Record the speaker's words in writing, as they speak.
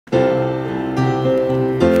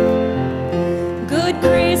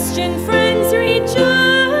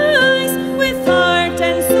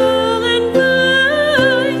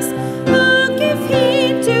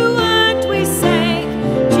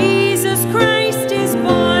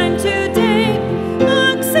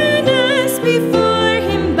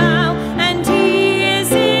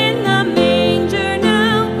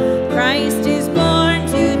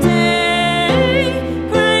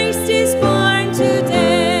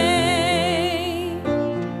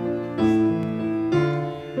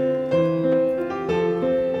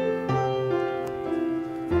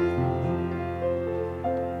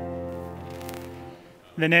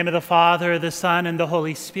In the name of the Father, the Son, and the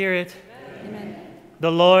Holy Spirit. Amen.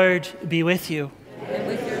 The Lord be with you. And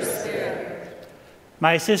with your spirit.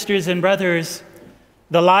 My sisters and brothers,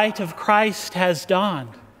 the light of Christ has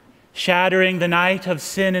dawned, shattering the night of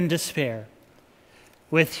sin and despair.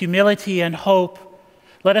 With humility and hope,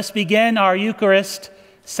 let us begin our Eucharist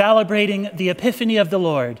celebrating the Epiphany of the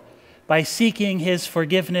Lord by seeking his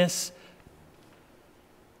forgiveness.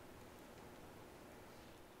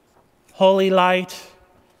 Holy light,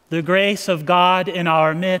 the grace of God in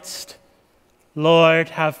our midst, Lord,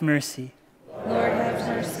 have mercy. Lord, have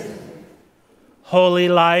mercy. Holy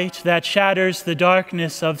light that shatters the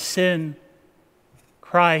darkness of sin,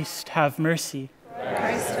 Christ, have mercy.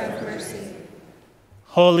 Christ, have mercy.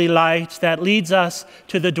 Holy light that leads us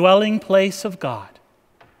to the dwelling place of God,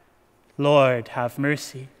 Lord, have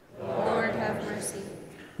mercy. Lord, have mercy.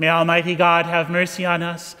 May Almighty God have mercy on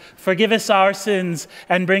us, forgive us our sins,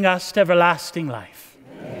 and bring us to everlasting life.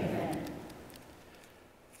 Amen.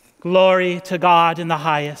 Glory to God in the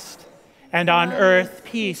highest, and on earth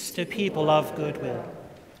peace to people of good will.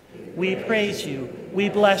 We praise you, we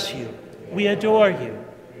bless you, we adore you,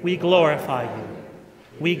 we glorify you.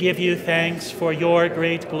 We give you thanks for your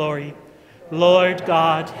great glory, Lord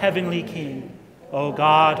God, heavenly King, O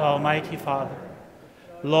God, almighty Father.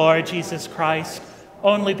 Lord Jesus Christ,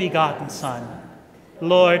 only begotten Son,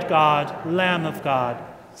 Lord God, Lamb of God,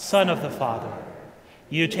 Son of the Father.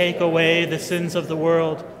 You take away the sins of the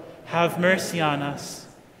world, have mercy on us.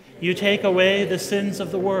 You take away the sins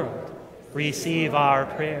of the world, receive our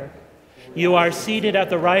prayer. You are seated at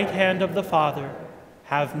the right hand of the Father,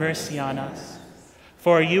 have mercy on us.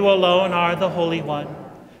 For you alone are the Holy One,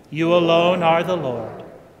 you alone are the Lord.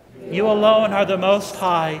 You alone are the Most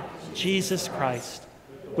High, Jesus Christ,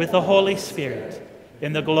 with the Holy Spirit,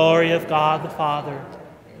 in the glory of God the Father.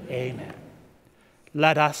 Amen.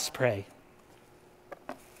 Let us pray.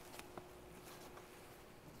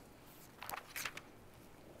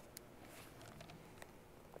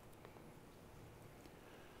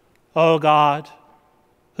 O God,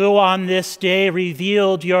 who on this day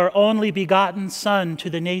revealed your only begotten Son to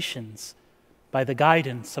the nations by the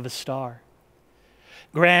guidance of a star,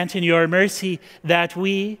 grant in your mercy that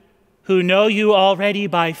we, who know you already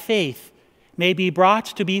by faith, may be brought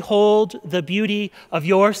to behold the beauty of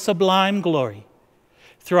your sublime glory.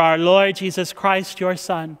 Through our Lord Jesus Christ, your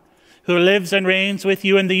Son, who lives and reigns with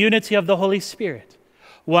you in the unity of the Holy Spirit,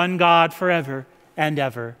 one God forever and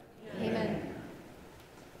ever. Amen.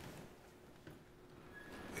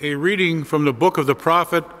 A reading from the book of the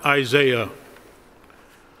prophet Isaiah.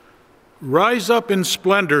 Rise up in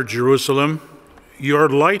splendor, Jerusalem. Your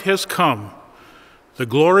light has come. The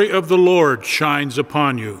glory of the Lord shines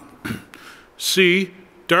upon you. See,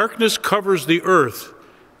 darkness covers the earth,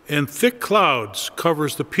 and thick clouds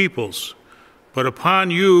covers the peoples. But upon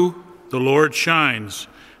you the Lord shines,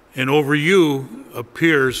 and over you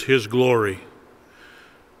appears his glory.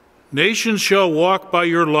 Nations shall walk by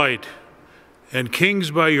your light, and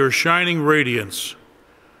kings by your shining radiance.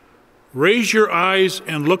 Raise your eyes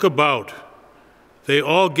and look about. They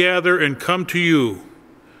all gather and come to you.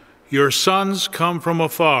 Your sons come from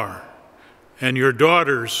afar, and your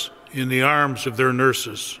daughters in the arms of their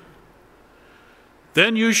nurses.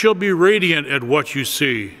 Then you shall be radiant at what you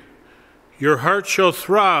see. Your heart shall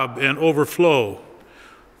throb and overflow,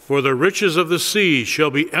 for the riches of the sea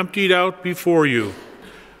shall be emptied out before you.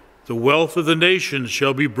 The wealth of the nations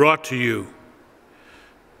shall be brought to you.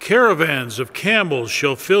 Caravans of camels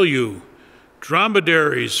shall fill you,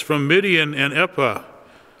 dromedaries from Midian and Ephah,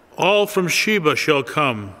 all from Sheba shall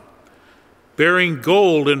come, bearing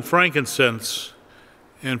gold and frankincense,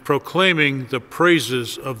 and proclaiming the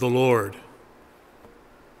praises of the Lord.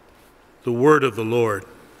 The word of the Lord.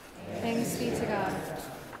 Thanks be to God.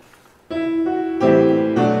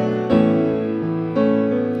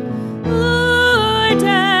 Lord,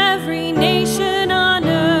 every nation on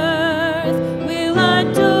earth will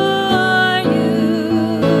adore you.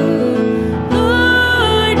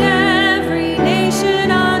 Lord, every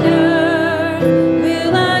nation on earth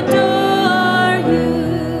will adore you.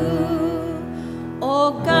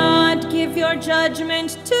 O God, give your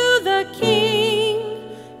judgment to the King,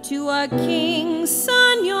 to a king's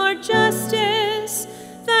son your justice,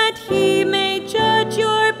 that he may judge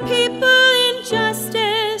your people in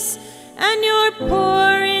justice and your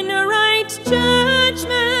poor in right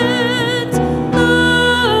judgment.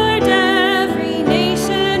 Lord, every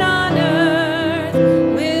nation on earth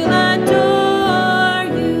will adore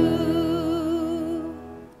you.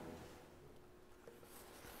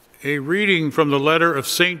 A reading from the letter of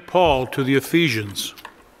St. Paul to the Ephesians.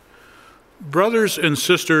 Brothers and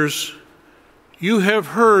sisters, You have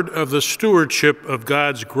heard of the stewardship of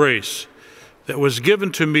God's grace that was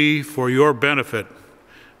given to me for your benefit,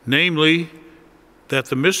 namely, that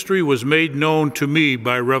the mystery was made known to me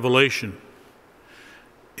by revelation.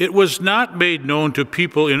 It was not made known to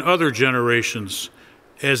people in other generations,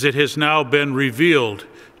 as it has now been revealed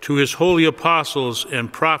to his holy apostles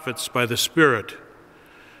and prophets by the Spirit,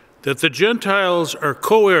 that the Gentiles are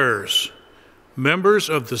co-heirs, members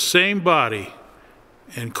of the same body,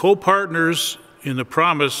 and co-partners in the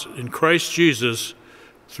promise in Christ Jesus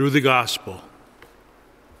through the gospel.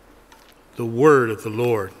 The word of the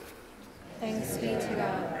Lord. Thanks be to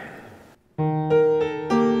God.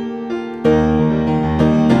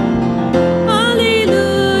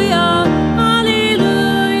 Alleluia,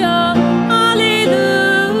 alleluia,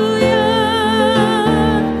 alleluia.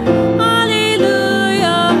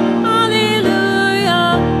 Alleluia, alleluia,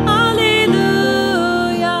 alleluia.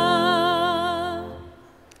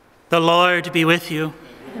 The Lord be with you.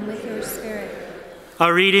 And with your spirit.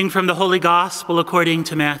 A reading from the Holy Gospel according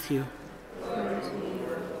to Matthew.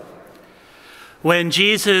 When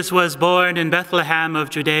Jesus was born in Bethlehem of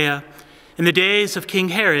Judea, in the days of King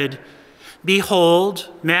Herod, behold,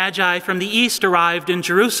 Magi from the east arrived in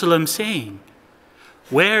Jerusalem, saying,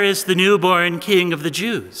 "Where is the newborn King of the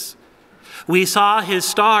Jews? We saw his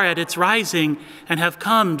star at its rising and have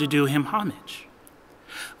come to do him homage."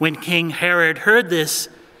 When King Herod heard this,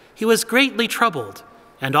 he was greatly troubled,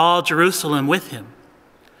 and all Jerusalem with him.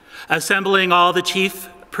 Assembling all the chief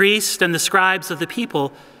priests and the scribes of the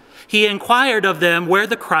people, he inquired of them where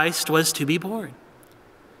the Christ was to be born.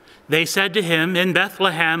 They said to him, "In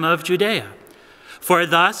Bethlehem of Judea, for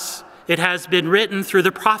thus it has been written through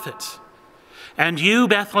the prophet, and you,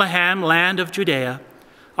 Bethlehem, land of Judea,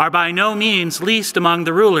 are by no means least among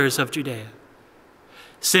the rulers of Judea.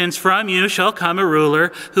 Since from you shall come a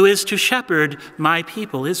ruler who is to shepherd my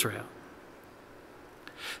people Israel."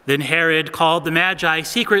 Then Herod called the Magi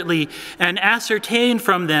secretly and ascertained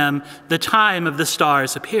from them the time of the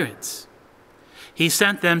star's appearance. He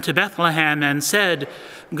sent them to Bethlehem and said,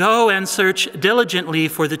 "Go and search diligently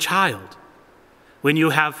for the child. When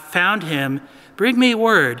you have found him, bring me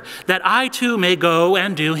word that I too may go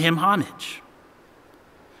and do him homage."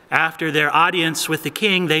 After their audience with the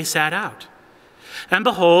king, they sat out. And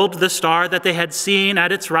behold, the star that they had seen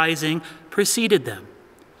at its rising preceded them,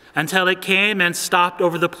 until it came and stopped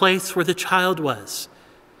over the place where the child was.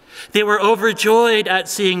 They were overjoyed at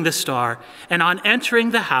seeing the star, and on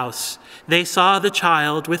entering the house, they saw the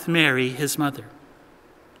child with Mary, his mother.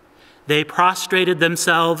 They prostrated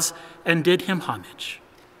themselves and did him homage.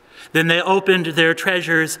 Then they opened their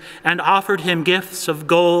treasures and offered him gifts of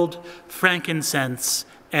gold, frankincense,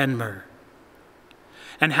 and myrrh.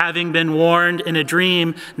 And having been warned in a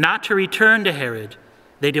dream not to return to Herod,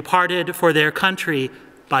 they departed for their country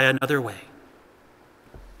by another way.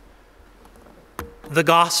 The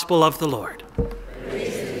Gospel of the Lord.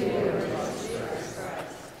 Praise to you, Lord Jesus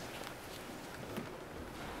Christ.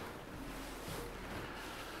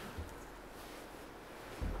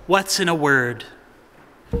 What's in a word?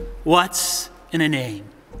 What's in a name?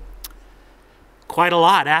 Quite a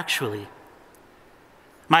lot, actually.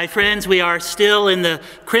 My friends, we are still in the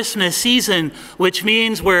Christmas season, which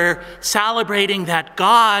means we're celebrating that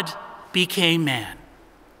God became man.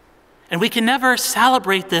 And we can never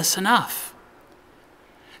celebrate this enough.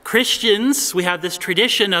 Christians, we have this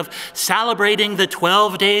tradition of celebrating the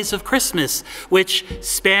 12 days of Christmas, which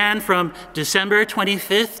span from December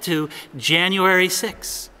 25th to January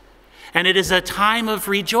 6th. And it is a time of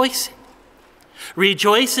rejoicing.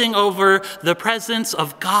 Rejoicing over the presence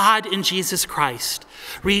of God in Jesus Christ.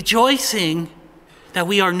 Rejoicing that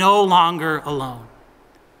we are no longer alone.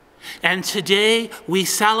 And today we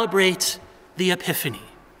celebrate the Epiphany.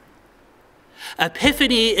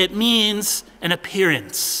 Epiphany, it means an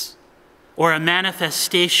appearance or a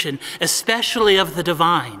manifestation, especially of the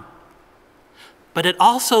divine. But it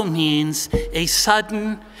also means a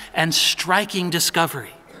sudden and striking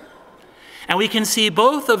discovery. And we can see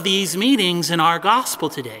both of these meanings in our gospel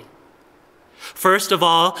today. First of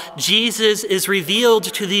all, Jesus is revealed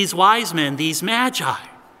to these wise men, these magi.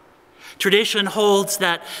 Tradition holds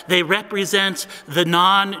that they represent the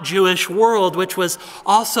non-Jewish world, which was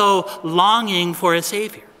also longing for a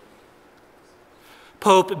Savior.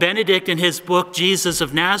 Pope Benedict, in his book, Jesus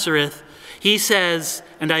of Nazareth, he says,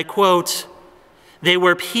 and I quote, "They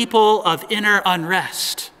were people of inner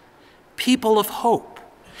unrest, people of hope,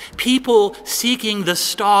 people seeking the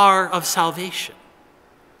star of salvation."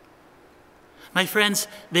 My friends,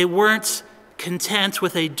 they weren't content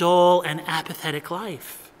with a dull and apathetic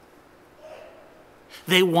life.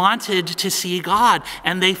 They wanted to see God,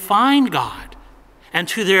 and they find God. And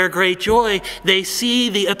to their great joy, they see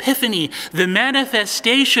the Epiphany, the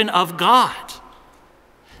manifestation of God.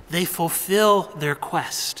 They fulfill their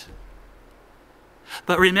quest.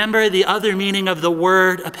 But remember the other meaning of the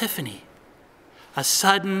word Epiphany, a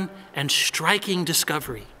sudden and striking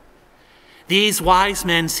discovery. These wise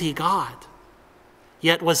men see God,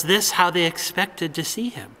 yet was this how they expected to see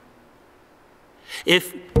him?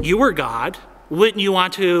 If you were God, wouldn't you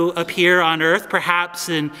want to appear on earth, perhaps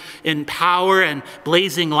in power and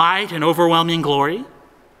blazing light and overwhelming glory?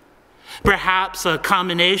 Perhaps a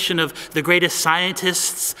combination of the greatest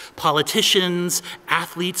scientists, politicians,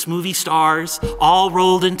 athletes, movie stars, all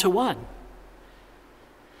rolled into one.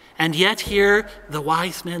 And yet here, the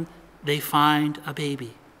wise men, they find a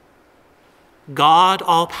baby. God,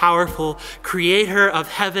 all-powerful, creator of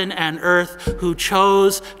heaven and earth, who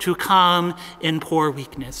chose to come in poor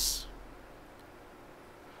weakness.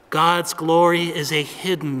 God's glory is a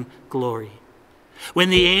hidden glory.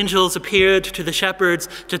 When the angels appeared to the shepherds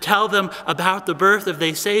to tell them about the birth of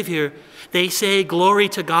their Savior, they say, "Glory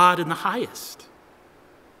to God in the highest."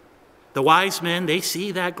 The wise men, they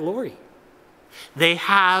see that glory. They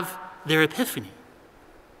have their epiphany.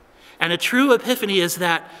 And a true epiphany is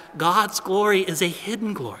that God's glory is a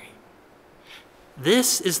hidden glory.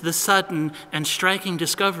 This is the sudden and striking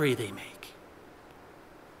discovery they make.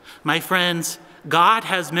 My friends, God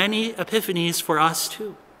has many epiphanies for us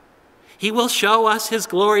too. He will show us his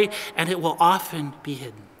glory, and it will often be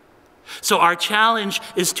hidden. So our challenge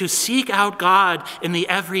is to seek out God in the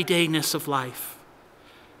everydayness of life,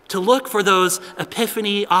 to look for those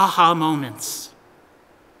epiphany aha moments.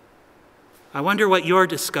 I wonder what your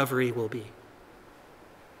discovery will be.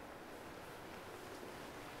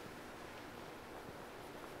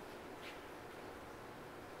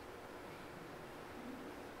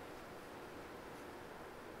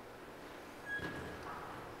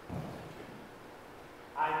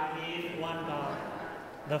 I believe in one God,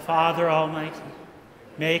 the Father Almighty,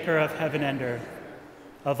 maker of heaven and earth,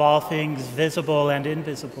 of all things visible and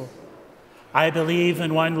invisible. I believe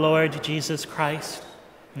in one Lord Jesus Christ,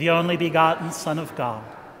 the only begotten Son of God,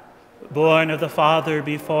 born of the Father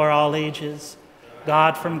before all ages,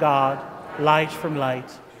 God from God, light from light,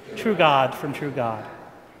 true God from true God,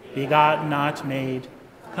 begotten, not made,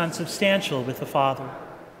 consubstantial with the Father.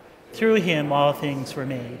 Through him all things were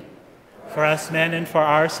made. For us men and for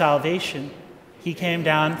our salvation, he came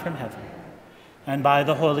down from heaven, and by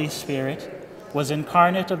the Holy Spirit was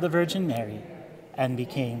incarnate of the Virgin Mary and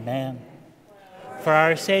became man. For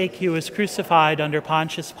our sake he was crucified under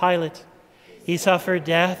Pontius Pilate. He suffered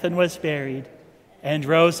death and was buried, and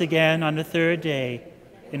rose again on the third day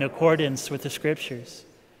in accordance with the Scriptures.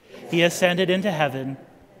 He ascended into heaven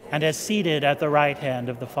and is seated at the right hand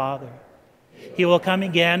of the Father. He will come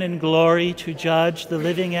again in glory to judge the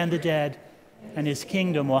living and the dead, and his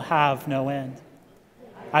kingdom will have no end.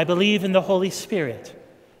 I believe in the Holy Spirit,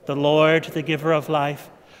 the Lord, the giver of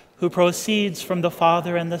life, who proceeds from the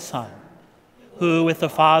Father and the Son, who with the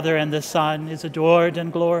Father and the Son is adored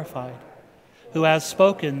and glorified, who has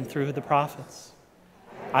spoken through the prophets.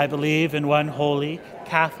 I believe in one holy,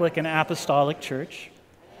 Catholic, and Apostolic Church.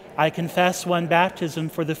 I confess one baptism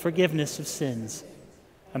for the forgiveness of sins,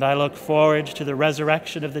 and I look forward to the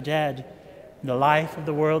resurrection of the dead and the life of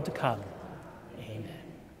the world to come. Amen.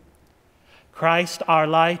 Christ, our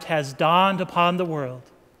light, has dawned upon the world.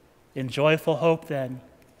 In joyful hope, then,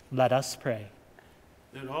 let us pray.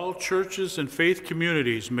 That all churches and faith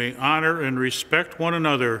communities may honor and respect one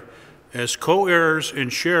another as co-heirs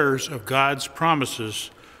and sharers of God's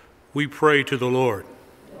promises, we pray to the Lord.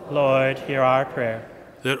 Lord, hear our prayer.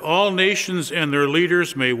 That all nations and their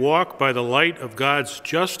leaders may walk by the light of God's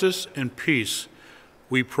justice and peace,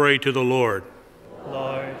 we pray to the Lord.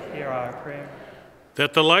 Lord, hear our prayer.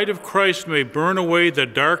 That the light of Christ may burn away the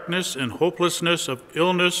darkness and hopelessness of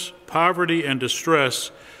illness, poverty, and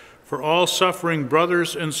distress for all suffering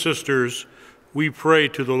brothers and sisters, we pray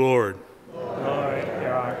to the Lord. Lord,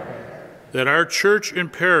 hear our prayer. That our church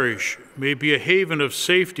and parish may be a haven of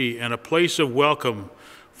safety and a place of welcome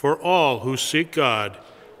for all who seek God,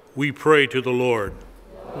 we pray to the Lord.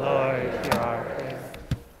 Lord, hear our prayer.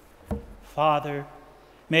 Father,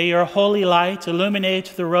 may your holy light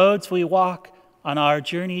illuminate the roads we walk on our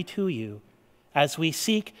journey to you as we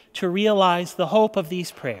seek to realize the hope of these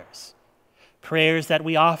prayers, prayers that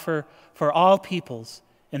we offer for all peoples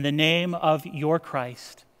in the name of your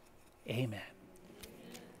Christ. Amen.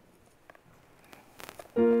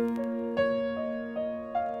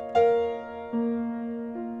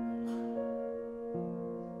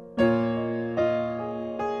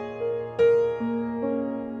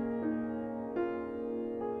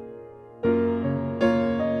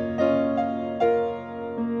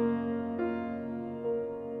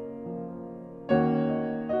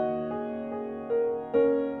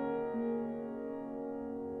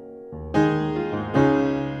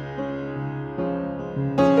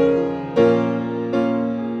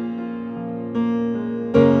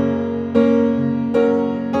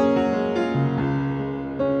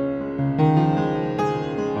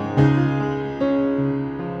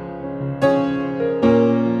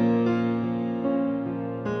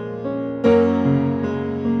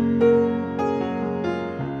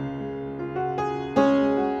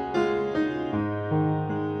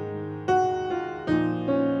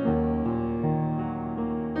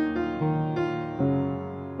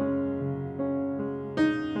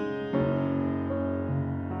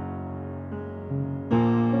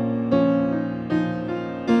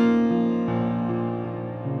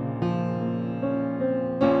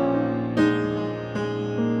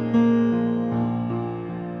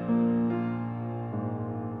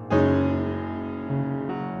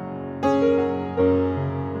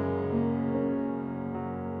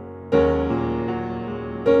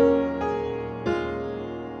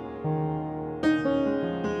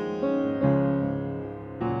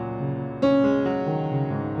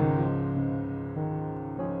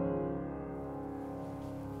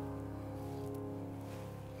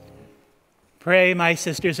 Pray, my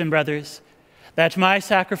sisters and brothers, that my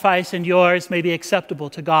sacrifice and yours may be acceptable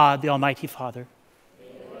to God, the Almighty Father.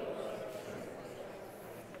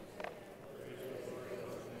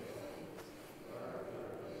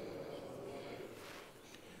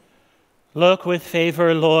 Look with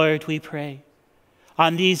favor, Lord, we pray,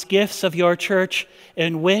 on these gifts of your church,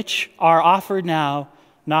 in which are offered now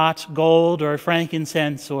not gold or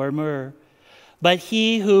frankincense or myrrh, but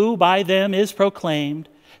he who by them is proclaimed,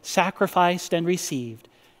 sacrificed, and received,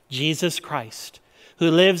 Jesus Christ, who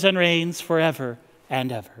lives and reigns forever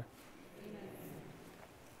and ever. Amen.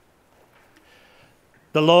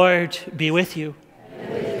 The Lord be with you. And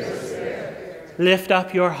with your spirit. Lift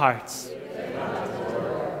up your hearts.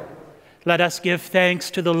 Let us give thanks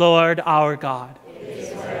to the Lord our God.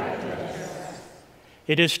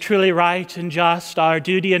 It is truly right and just, our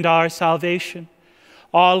duty and our salvation,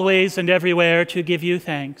 always and everywhere to give you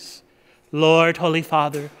thanks, Lord, Holy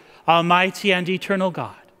Father, Almighty and eternal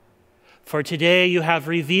God. For today you have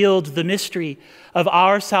revealed the mystery of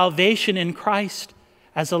our salvation in Christ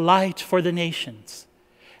as a light for the nations.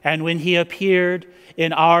 And when he appeared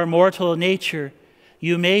in our mortal nature,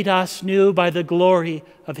 you made us new by the glory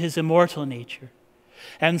of his immortal nature.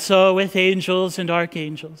 And so with angels and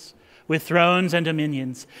archangels, with thrones and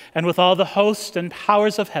dominions, and with all the hosts and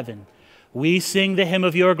powers of heaven, we sing the hymn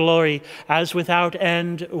of your glory, as without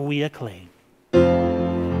end we acclaim.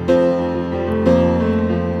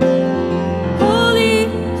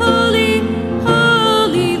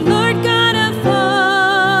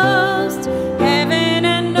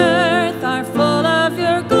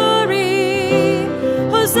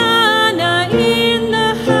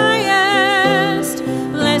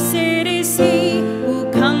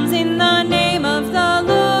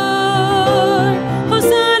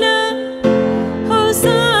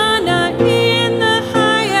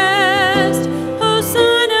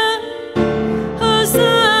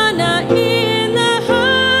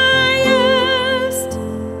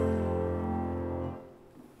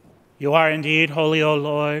 You are indeed holy, O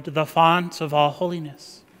Lord, the font of all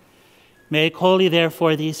holiness. Make holy,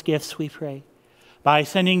 therefore, these gifts, we pray, by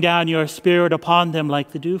sending down your Spirit upon them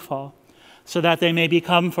like the dewfall, so that they may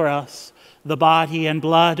become for us the body and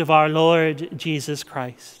blood of our Lord Jesus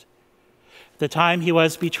Christ. At the time he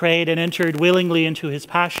was betrayed and entered willingly into his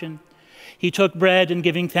passion, he took bread and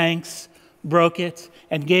giving thanks, broke it,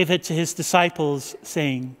 and gave it to his disciples,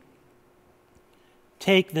 saying,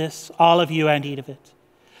 "Take this, all of you, and eat of it.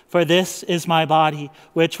 For this is my body,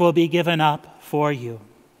 which will be given up for you."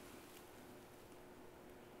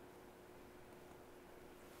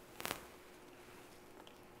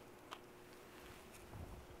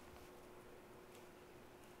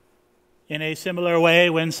 In a similar way,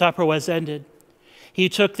 when supper was ended, he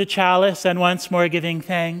took the chalice, and once more giving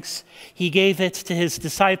thanks, he gave it to his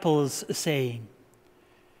disciples, saying,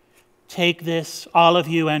 "Take this, all of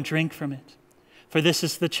you, and drink from it. For this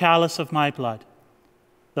is the chalice of my blood,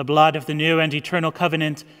 the blood of the new and eternal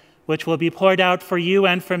covenant, which will be poured out for you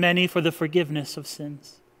and for many for the forgiveness of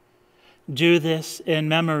sins. Do this in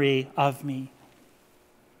memory of me."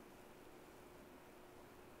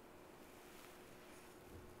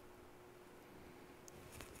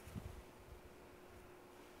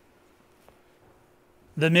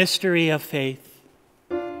 The mystery of faith.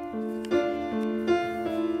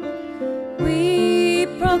 We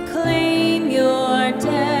proclaim your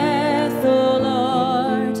death, O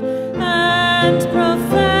Lord, and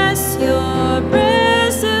profess your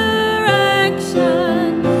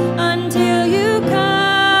resurrection until you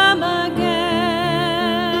come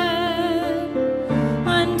again.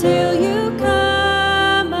 Until you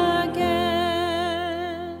come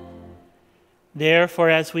again. Therefore,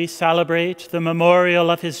 as we celebrate the memorial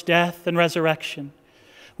of his death and resurrection,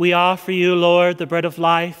 We offer you, Lord, the bread of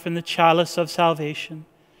life and the chalice of salvation,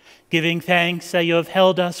 giving thanks that you have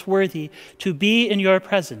held us worthy to be in your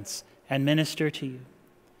presence and minister to you.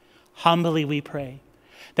 Humbly we pray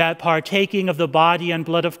that partaking of the body and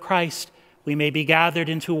blood of Christ, we may be gathered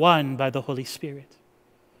into one by the Holy Spirit.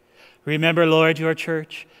 Remember, Lord, your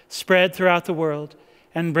church spread throughout the world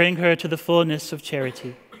and bring her to the fullness of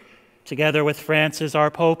charity, together with Francis, our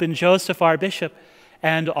Pope, and Joseph, our Bishop,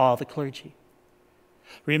 and all the clergy.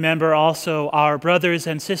 Remember also our brothers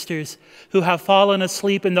and sisters who have fallen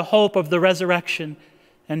asleep in the hope of the resurrection,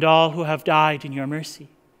 and all who have died in your mercy.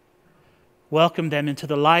 Welcome them into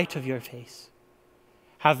the light of your face.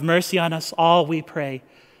 Have mercy on us all, we pray,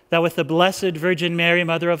 that with the Blessed Virgin Mary,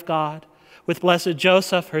 Mother of God, with blessed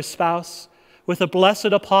Joseph, her spouse, with the blessed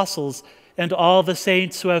apostles, and all the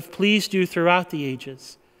saints who have pleased you throughout the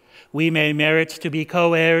ages, we may merit to be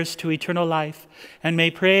co-heirs to eternal life, and may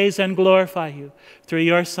praise and glorify you through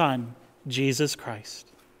your Son, Jesus Christ.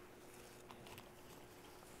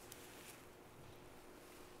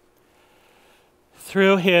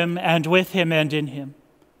 Through him, and with him, and in him,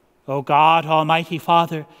 O God, Almighty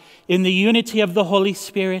Father, in the unity of the Holy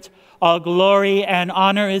Spirit, all glory and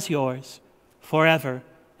honor is yours, forever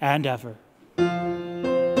and ever.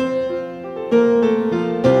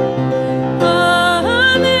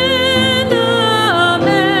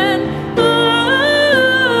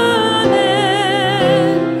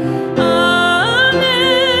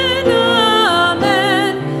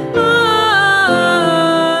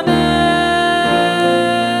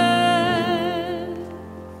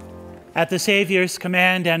 At the Savior's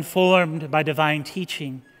command and formed by divine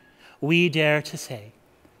teaching, we dare to say,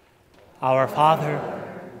 Our Father,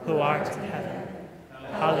 who art in heaven,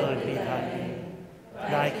 hallowed be thy name.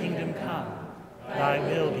 Thy kingdom come, thy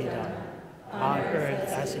will be done, on earth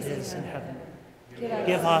as it is in heaven.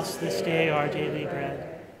 Give us this day our daily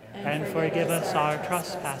bread, and forgive us our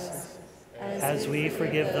trespasses, as we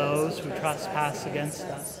forgive those who trespass against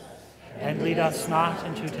us. And lead us not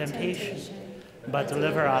into temptation, but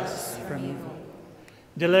deliver us from evil.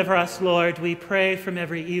 Deliver us, Lord, we pray, from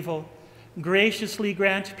every evil. Graciously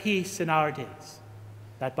grant peace in our days,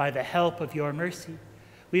 that by the help of your mercy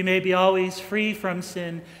we may be always free from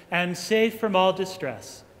sin and safe from all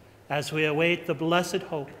distress, as we await the blessed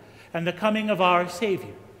hope and the coming of our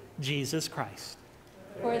Savior, Jesus Christ.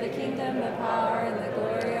 For the kingdom, the power, and the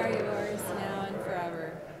glory are yours, now and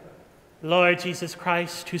forever. Lord Jesus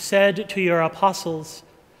Christ, who said to your apostles,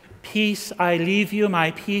 Peace I leave you,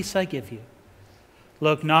 my peace I give you.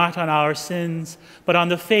 Look not on our sins, but on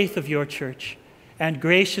the faith of your church, and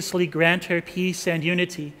graciously grant her peace and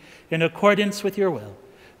unity in accordance with your will,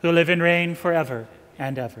 who live and reign forever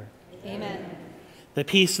and ever. Amen. The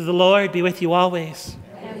peace of the Lord be with you always.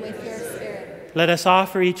 And with your spirit. Let us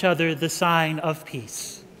offer each other the sign of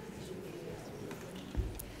peace.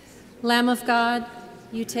 Lamb of God,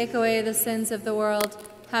 you take away the sins of the world,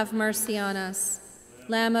 have mercy on us.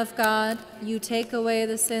 Lamb of God, you take away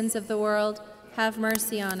the sins of the world, have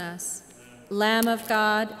mercy on us. Lamb of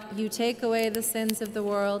God, you take away the sins of the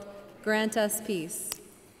world, grant us peace.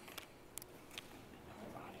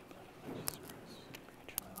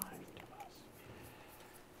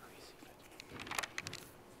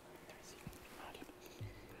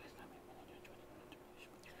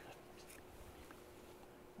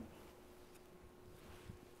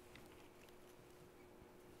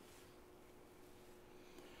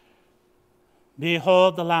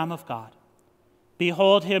 Behold the Lamb of God.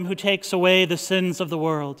 Behold him who takes away the sins of the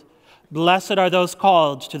world. Blessed are those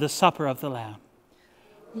called to the supper of the Lamb.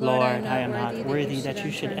 Lord, I am not worthy that you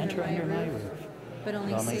should enter under my roof, but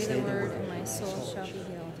only say the word, and my soul shall be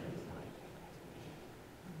healed.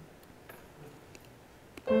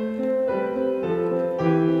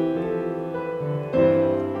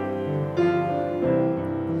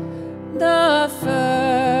 The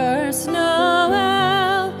first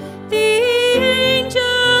Noel, the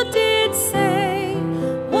angel did say,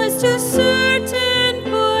 was to certain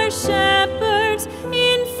poor shepherds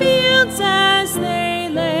in fields as they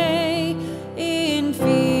lay, in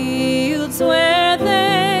fields where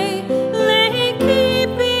they lay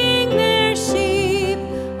keeping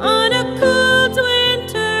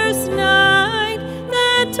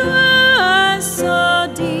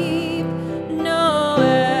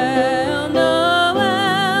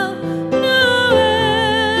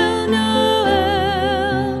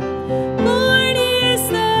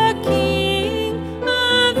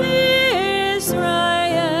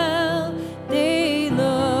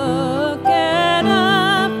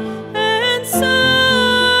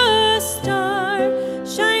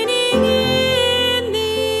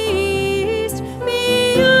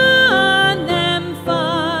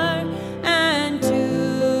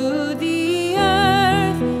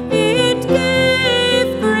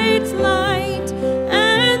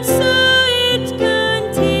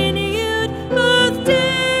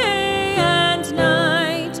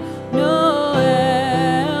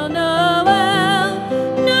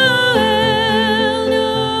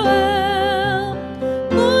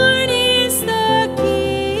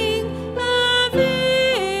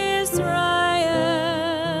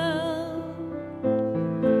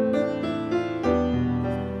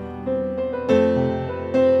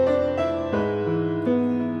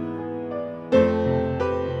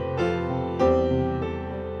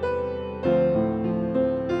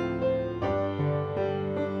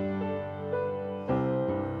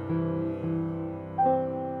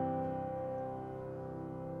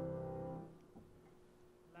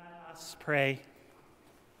pray.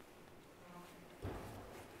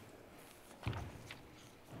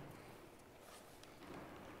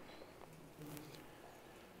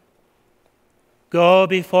 Go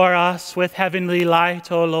before us with heavenly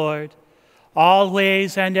light, O Lord,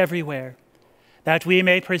 always and everywhere, that we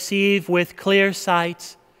may perceive with clear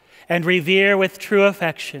sight and revere with true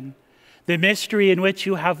affection the mystery in which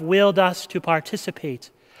you have willed us to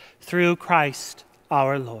participate through Christ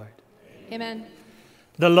our Lord. Amen.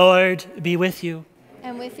 The Lord be with you.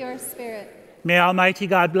 And with your spirit. May Almighty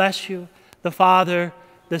God bless you, the Father,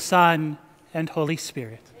 the Son, and Holy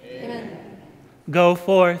Spirit. Amen. Go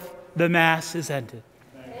forth, the Mass is ended.